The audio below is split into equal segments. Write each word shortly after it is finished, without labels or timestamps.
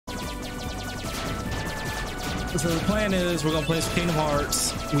So the plan is we're gonna play some Kingdom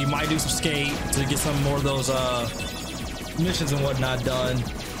Hearts. We might do some skate to get some more of those missions and whatnot done,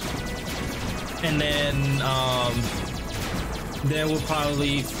 and then we'll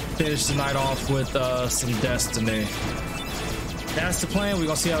probably finish the night off with some Destiny. That's the plan. We're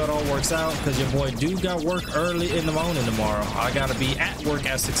gonna see how it all works out, because your boy do got work early in the morning tomorrow. I gotta be at work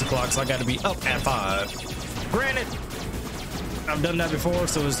at 6 o'clock, so I gotta be up at 5. Granted, I've done that before,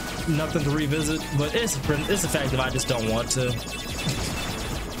 so it's nothing to revisit, but it's a fact that I just don't want to.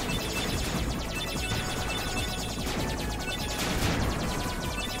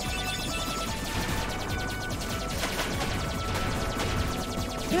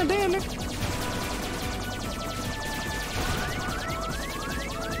 Yeah, damn it.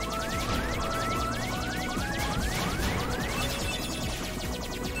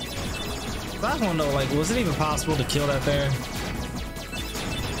 I don't know, like, was it even possible to kill that there?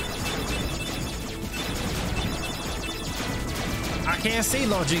 I can't see,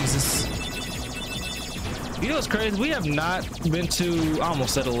 Lord Jesus. You know what's crazy? We have not been to, I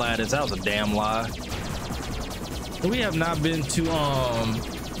almost said Aladdin's, that was a damn lie. We have not been to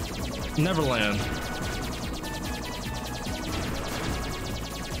Neverland.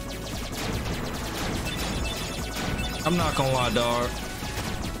 I'm not gonna lie, dog.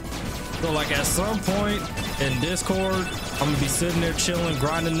 So like at some point in Discord, I'm gonna be sitting there chilling,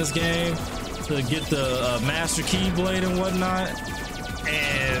 grinding this game to get the Master Keyblade and whatnot,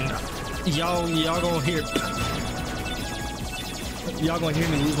 and y'all gonna hear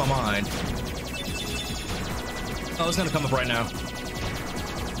me lose my mind. Oh, it's gonna come up right now.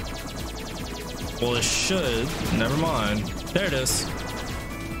 Well, it should. Never mind. There it is.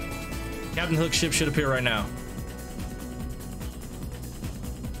 Captain Hook's ship should appear right now.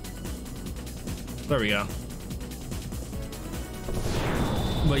 There we go.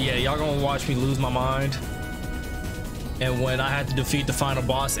 But yeah, y'all gonna watch me lose my mind. And when I had to defeat the final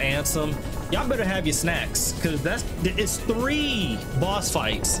boss, Ansem, y'all better have your snacks, because it's 3 boss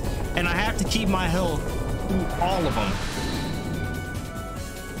fights, and I have to keep my health through all of them.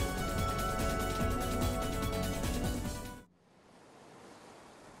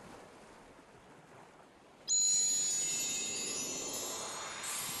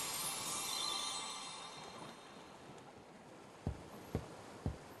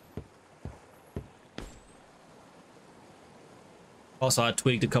 Also, I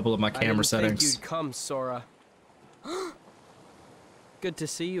tweaked a couple of my camera settings. I didn't think you'd come, Sora. Good to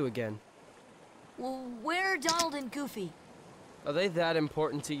see you again. Well, where are Donald and Goofy? Are they that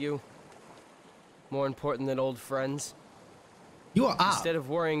important to you? More important than old friends? You are up. Instead of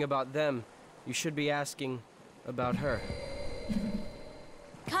worrying about them, you should be asking about her.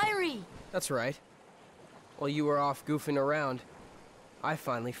 Kairi! That's right. While you were off goofing around, I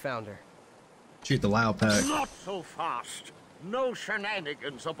finally found her. Shoot the loud pack. Not so fast. No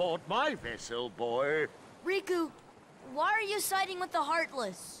shenanigans aboard my vessel, boy. Riku, why are you siding with the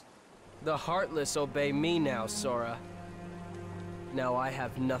Heartless? The Heartless obey me now, Sora. Now I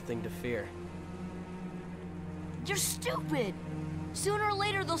have nothing to fear. You're stupid! Sooner or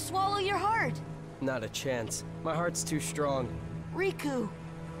later they'll swallow your heart. Not a chance. My heart's too strong. Riku.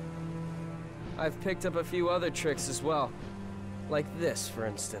 I've picked up a few other tricks as well. Like this, for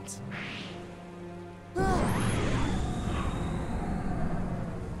instance.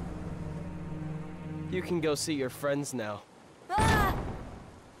 You can go see your friends now. Ah!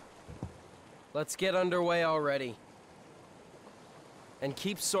 Let's get underway already. And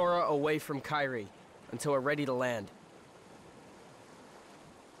keep Sora away from Kairi until we're ready to land.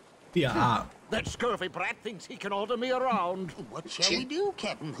 Yeah. That scurvy brat thinks he can order me around. What shall we do,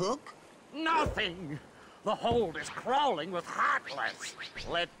 Captain Hook? Nothing. The hold is crawling with Heartless.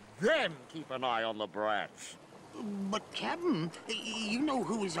 Let them keep an eye on the brats. But, Captain, you know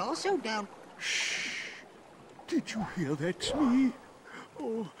who is also down... Shh. Did you hear that, Smee?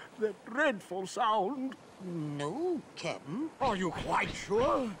 Oh, that dreadful sound. No, Captain. Are you quite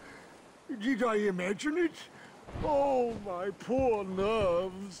sure? Did I imagine it? Oh, my poor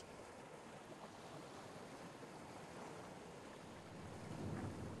nerves.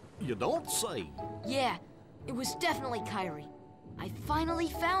 You don't say. Yeah, it was definitely Kairi. I finally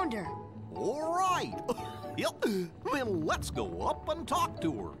found her. All right. Yep. Then let's go up and talk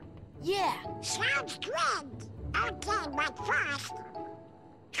to her. Yeah. Sounds good. Okay, but first,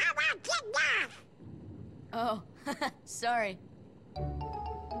 how about getting off? Oh, sorry.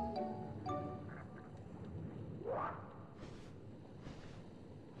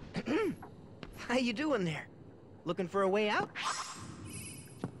 How you doing there? Looking for a way out?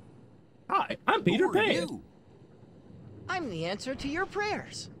 Hi, I'm Peter Who are Pan. you? I'm the answer to your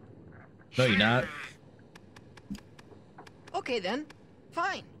prayers. No, you're not. Okay then.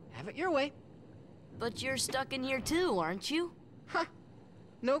 Fine. Have it your way. But you're stuck in here too, aren't you? Huh.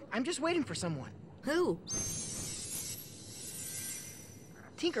 Nope, I'm just waiting for someone. Who?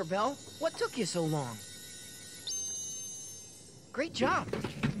 Tinkerbell, what took you so long? Great job.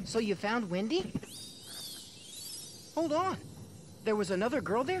 So you found Wendy? Hold on. There was another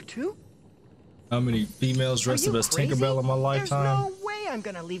girl there too? How many females dressed up as Tinkerbell in my lifetime? There's no way I'm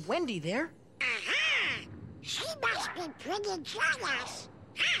gonna leave Wendy there. Aha! She must be pretty jealous.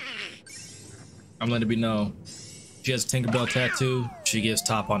 I'm letting it be known. She has a Tinkerbell tattoo. She gets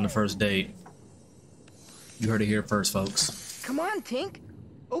top on the first date. You heard it here first, folks. Come on, Tink.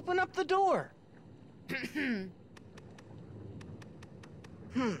 Open up the door.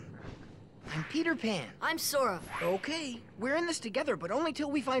 I'm Peter Pan. I'm Sora. Okay, we're in this together, but only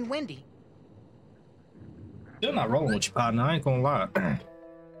till we find Wendy. Still not rolling with you, partner. I ain't gonna lie.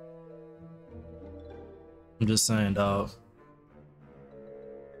 I'm just saying, dog.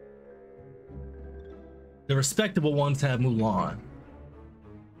 The respectable ones have Mulan.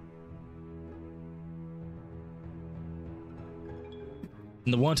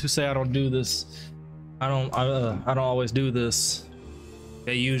 And the ones who say I don't do this, I don't always do this.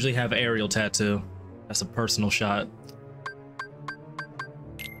 They usually have Ariel tattoo. That's a personal shot.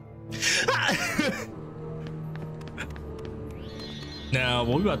 Now,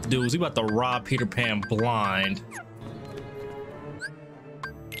 what we about to do is we about to rob Peter Pan blind.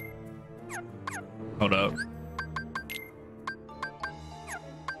 Hold up.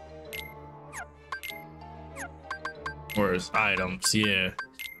 Where's items? Yeah.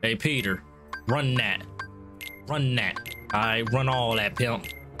 Hey, Peter, run that. Run that. Alright, run all that, pimp.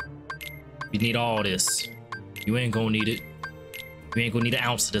 You need all this. You ain't gonna need it. You ain't gonna need an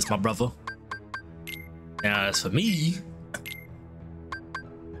ounce of this, my brother. Now, as for me,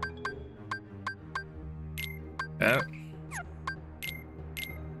 yeah.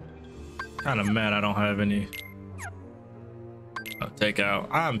 Kind of mad I don't have any. Take out.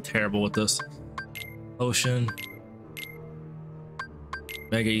 I'm terrible with this. Potion.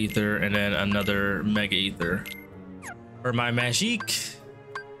 Mega Ether, and then another Mega Ether. For my magic.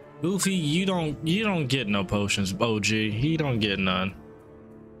 Goofy, you don't get no potions, OG. He don't get none.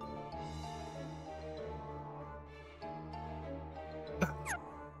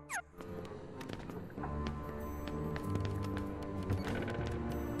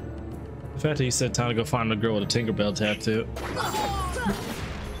 The fact that he said time to go find a girl with a Tinkerbell tattoo. Come on!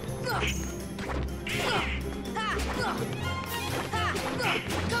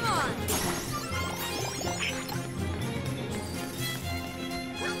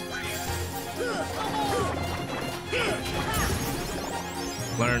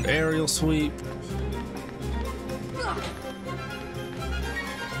 Learned aerial sweep.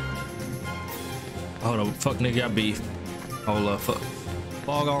 Hold on, fuck nigga, got beef. Hold up, fuck.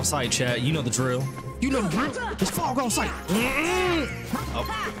 Fog on sight, chat. You know the drill. You know the drill. It's fog on sight. Oh.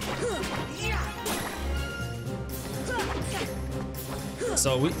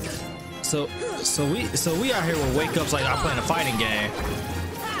 So we out here with wake ups like I'm playing a fighting game.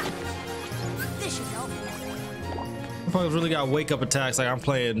 I really got wake up attacks like I'm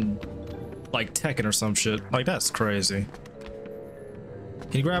playing like Tekken or some shit. Like that's crazy.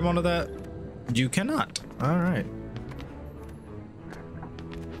 Can you grab onto that? You cannot. All right.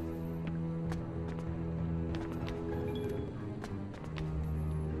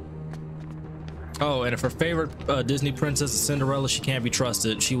 Oh, and if her favorite Disney princess is Cinderella, she can't be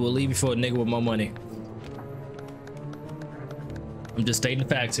trusted. She will leave you for a nigga with more money. I'm just stating the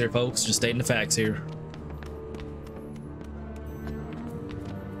facts here, folks. Just stating the facts here.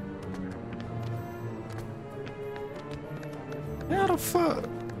 How the fuck?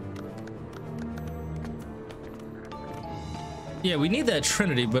 Yeah, we need that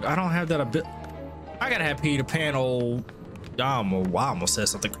Trinity, but I don't have that a bit. I gotta have Peter Pan. Oh, I almost said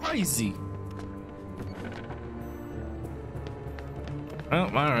something crazy. Oh, all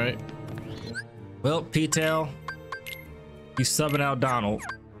right. Well, P-Tail, you subbing out Donald.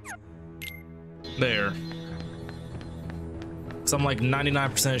 There. So I'm like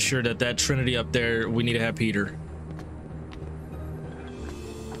 99% sure that that Trinity up there, we need to have Peter.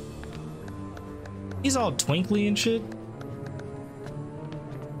 He's all twinkly and shit.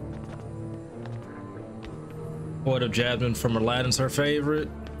 What if Jasmine from Aladdin's her favorite?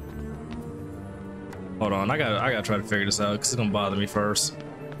 Hold on, I gotta try to figure this out because it's gonna bother me first.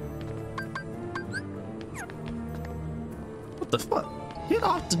 What the fuck? Get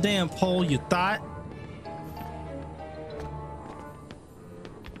off the damn pole, you thought.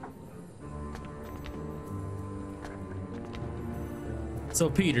 So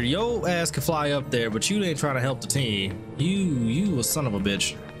Peter, your ass can fly up there, but you ain't trying to help the team. You a son of a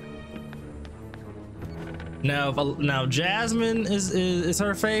bitch. Now Jasmine is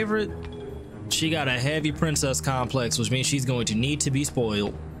her favorite. She got a heavy princess complex, which means she's going to need to be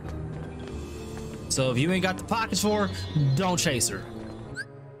spoiled. So if you ain't got the pockets for her, don't chase her.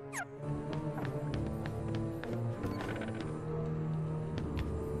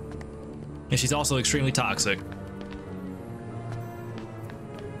 And she's also extremely toxic.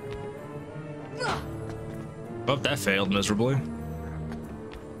 Oh, that failed miserably.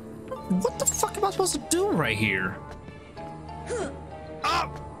 What the fuck am I supposed to do right here?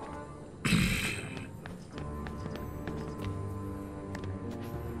 Ah!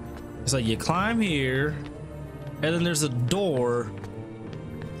 It's like you climb here, and then there's a door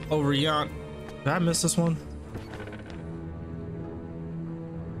over yon. Did I miss this one?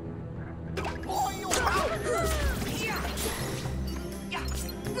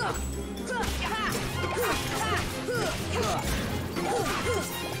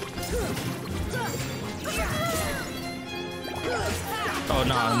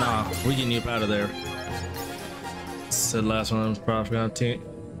 Oh nah, we getting you up out of there. Said last one, probably on team.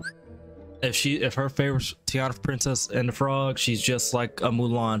 If her favorite Tiana Princess and the Frog, she's just like a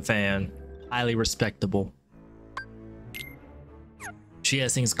Mulan fan, highly respectable. She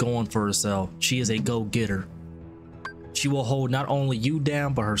has things going for herself. She is a go-getter. She will hold not only you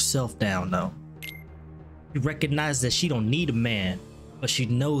down but herself down though. She recognizes that she don't need a man, but she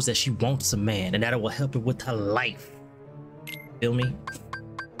knows that she wants a man, and that it will help her with her life. Feel me?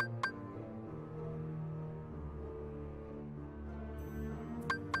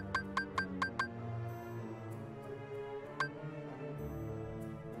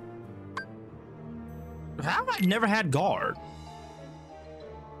 How have I never had guard?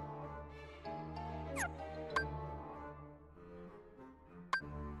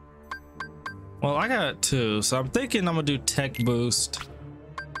 Well, I got two, so I'm thinking I'm gonna do tech boost.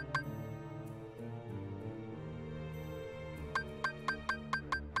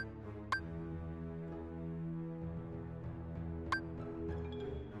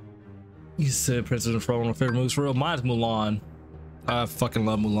 You said Princess and Frog, one of my favorite movies for real. Mine's Mulan. I fucking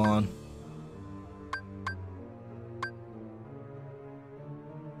love Mulan.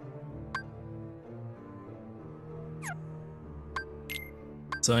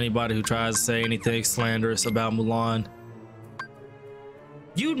 So anybody who tries to say anything slanderous about Mulan,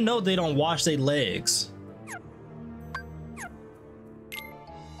 you know they don't wash their legs.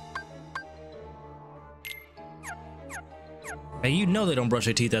 And you know they don't brush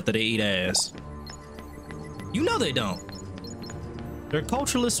their teeth after they eat ass. You know they don't. They're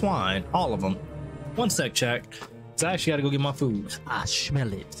cultureless swine, all of them. One sec, check. So I actually gotta go get my food. I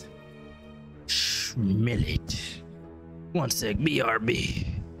smell it. Smell it. One sec,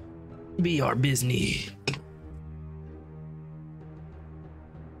 BRB. BR Bizney.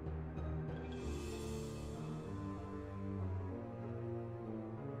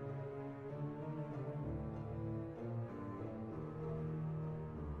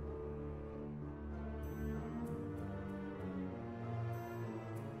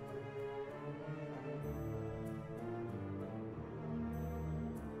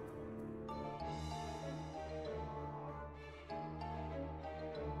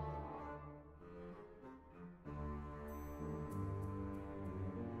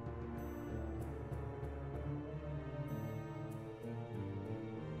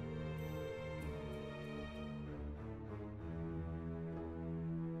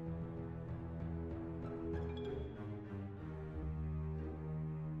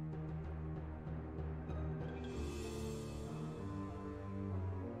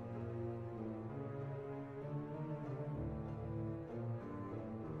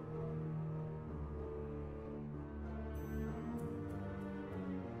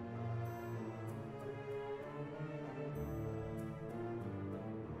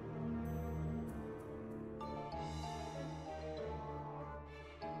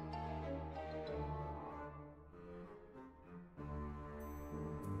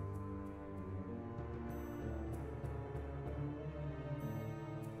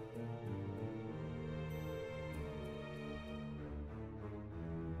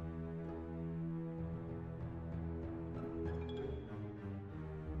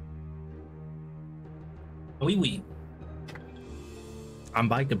 Oui. I'm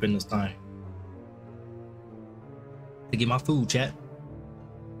biked up in this time. To get my food, chat.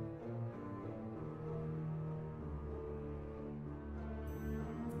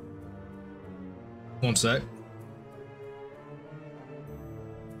 One sec.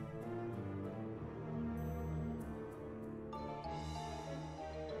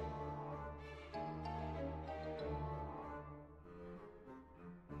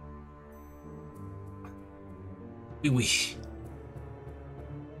 Wee.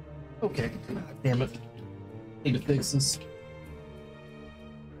 Okay. Damn it. Need to fix this.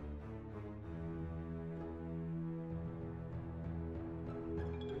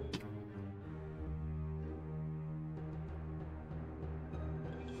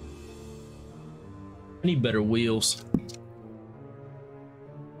 I need better wheels.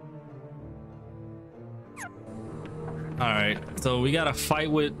 All right, so we got to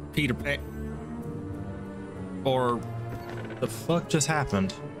fight with Peter Pan. Or the fuck just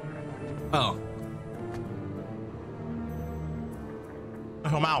happened? Oh.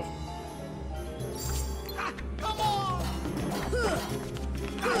 I'm out. Come on!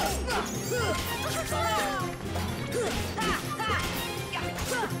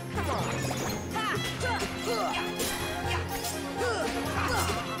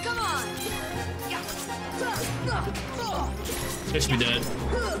 It should be dead.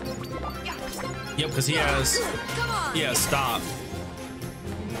 Yep, because he has stop.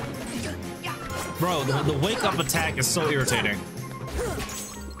 Bro, the wake up attack is so irritating.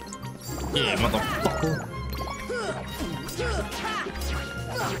 Yeah, motherfucker.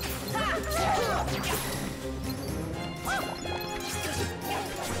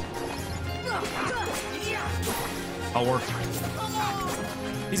 I'll work.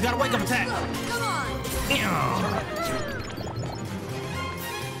 He's got a wake up attack. Yeah.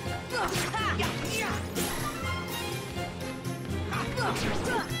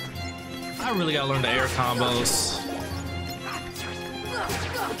 I really gotta learn the air combos.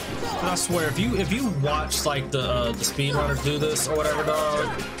 But I swear, if you watch like the speedrunners do this or whatever, dog,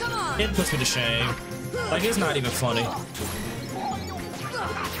 it puts me to shame. Like, it's not even funny.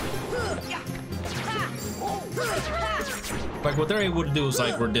 Like, what they're able to do is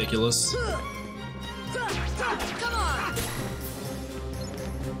like ridiculous.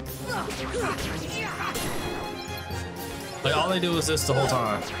 Like, all they do is this the whole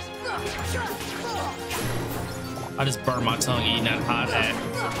time. I just burned my tongue eating that hot hat.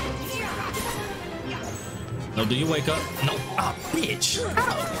 No, do you wake up? No. Ah, bitch.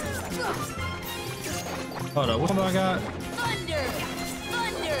 Ow. Hold on, what do I got? Thunder!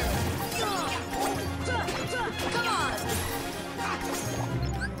 Come on!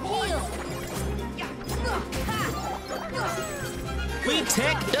 Heal!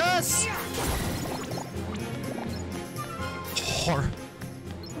 Protect us! Whore.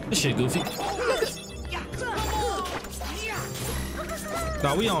 This shit goofy.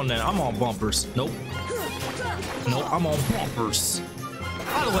 Nah, we on that. I'm on bumpers. Nope. Nope, I'm on bumpers.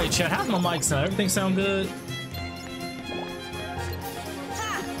 By the way, chat, how's my mic sound? Everything sound good?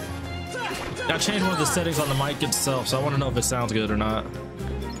 I changed one of the settings on the mic itself, so I want to know if it sounds good or not.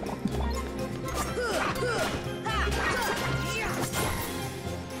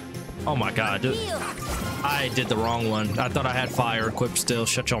 Oh my god, dude. I did the wrong one. I thought I had fire equipped still.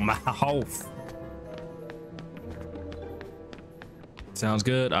 Shut your mouth. Sounds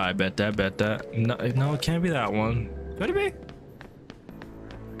good. I bet that. No, it can't be that one. Could it be?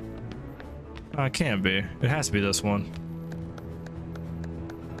 It can't be. It has to be this one.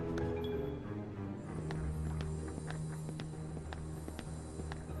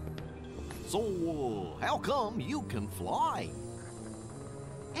 So, how come you can fly?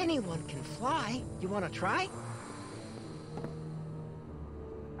 Anyone can fly. You want to try?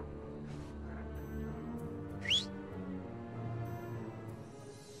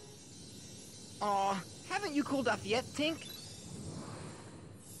 Aw, haven't you cooled off yet, Tink?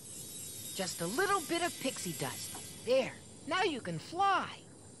 Just a little bit of pixie dust. There, now you can fly.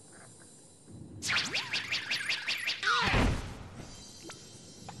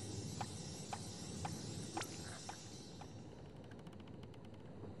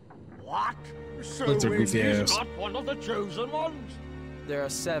 What? So Looks like goofy he's ass. not one of the chosen ones? There are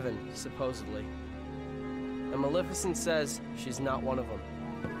 7, supposedly. And Maleficent says she's not one of them.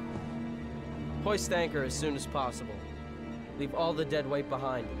 Hoist anchor as soon as possible. Leave all the dead weight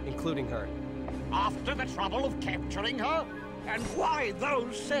behind, including her. After the trouble of capturing her? And why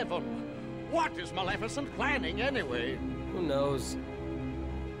those 7? What is Maleficent planning anyway? Who knows?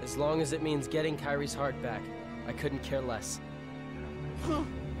 As long as it means getting Kyrie's heart back, I couldn't care less.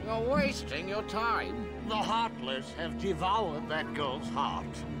 You're wasting your time. The Heartless have devoured that girl's heart.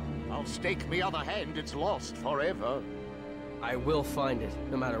 I'll stake me other hand it's lost forever. I will find it,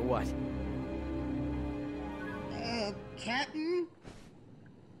 no matter what. Captain?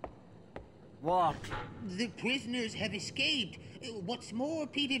 What? The prisoners have escaped. What's more,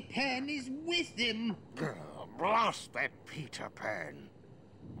 Peter Pan is with them. Blast that Peter Pan.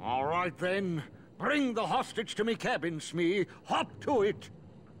 All right then. Bring the hostage to me cabin, Smee. Hop to it.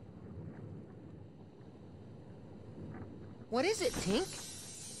 What is it, Tink?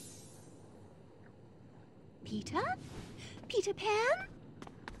 Peter? Peter Pan?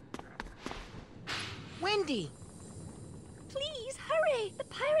 Wendy! Please, hurry! The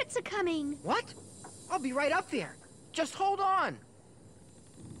pirates are coming! What? I'll be right up there. Just hold on.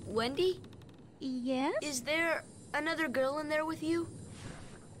 Wendy? Yes? Is there another girl in there with you?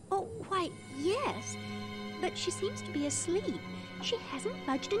 Oh, why, yes. But she seems to be asleep. She hasn't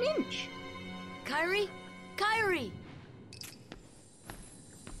budged an inch. Kyrie? Kyrie!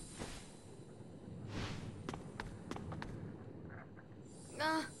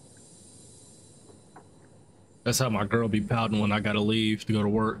 That's how my girl be pouting when I gotta leave to go to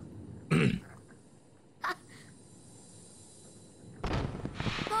work.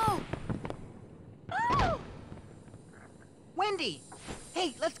 Oh! Wendy!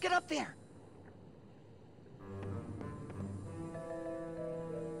 Hey, let's get up there.